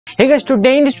Hey guys,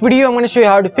 today in this video I'm going to show you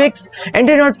how to fix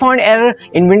enter not found error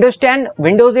in Windows 10,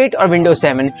 Windows 8 or Windows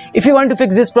 7. If you want to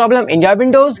fix this problem in your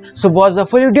Windows, so watch the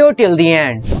full video till the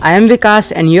end. I am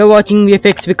Vikas and you are watching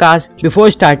vfxvikas. Before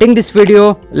starting this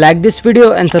video, like this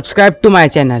video and subscribe to my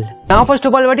channel. Now first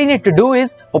of all, what you need to do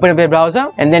is open up your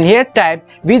browser and then here type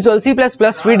Visual C++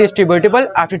 free distributable.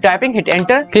 After typing, hit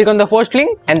enter, click on the first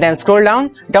link and then scroll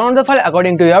down the file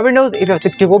according to your Windows. If you have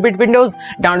 64-bit Windows,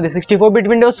 download the 64-bit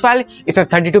Windows file. If you have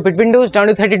 32-bit Windows,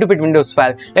 download the 32-bit Windows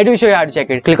file. Let me show you how to check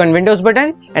it. Click on Windows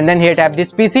button and then here type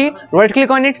this PC, right click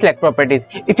on it, select properties.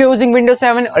 If you're using Windows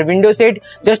 7 or Windows 8,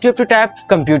 just you have to type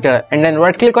computer and then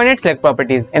right click on it, select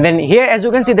properties. And then here as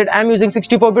you can see that I'm using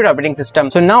 64-bit operating system.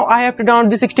 So now I have to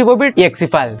download the 64-bit exe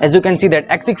file. As you can see that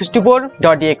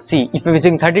x64.exe. If you're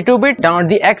using 32-bit, download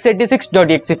the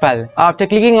x86.exe file. After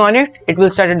clicking on it, it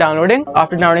will start downloading.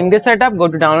 After downloading this setup, go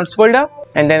to downloads folder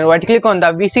and then right click on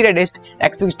the VC Redist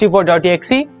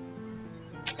x64.exe.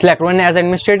 Select run as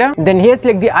administrator. Then here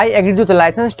select the I agree to the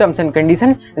license terms and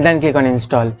condition and then click on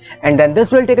install. And then this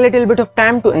will take a little bit of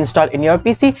time to install in your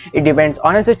PC. It depends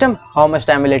on a system how much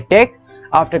time will it take.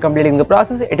 After completing the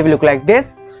process, it will look like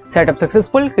this. Setup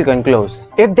successful, click on close.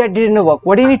 If that didn't work,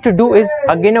 what you need to do is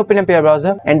again open up your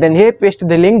browser and then here paste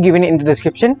the link given in the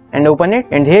description and open it,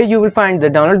 and here you will find the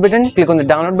download button. Click on the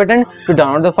download button to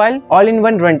download the file all in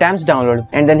one runtimes download,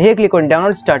 and then here click on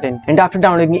download start in, and after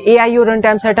downloading the AIO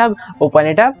runtime setup, open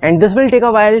it up, and this will take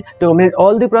a while to complete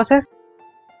all the process.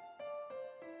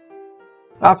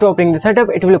 After opening the setup,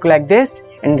 it will look like this,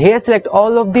 and here select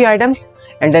all of the items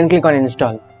and then click on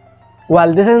install.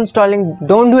 While this is installing,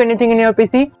 don't do anything in your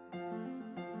PC.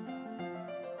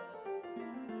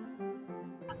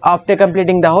 After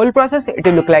completing the whole process, it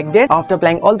will look like this. After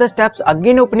applying all the steps,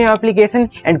 again open your application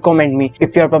and comment me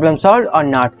if your problem solved or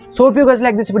not. So if you guys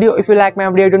like this video, if you like my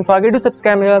video, don't forget to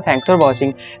subscribe my channel. Thanks for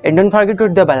watching and don't forget to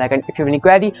hit the bell icon. If you have any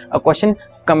query or question,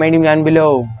 comment me down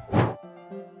below.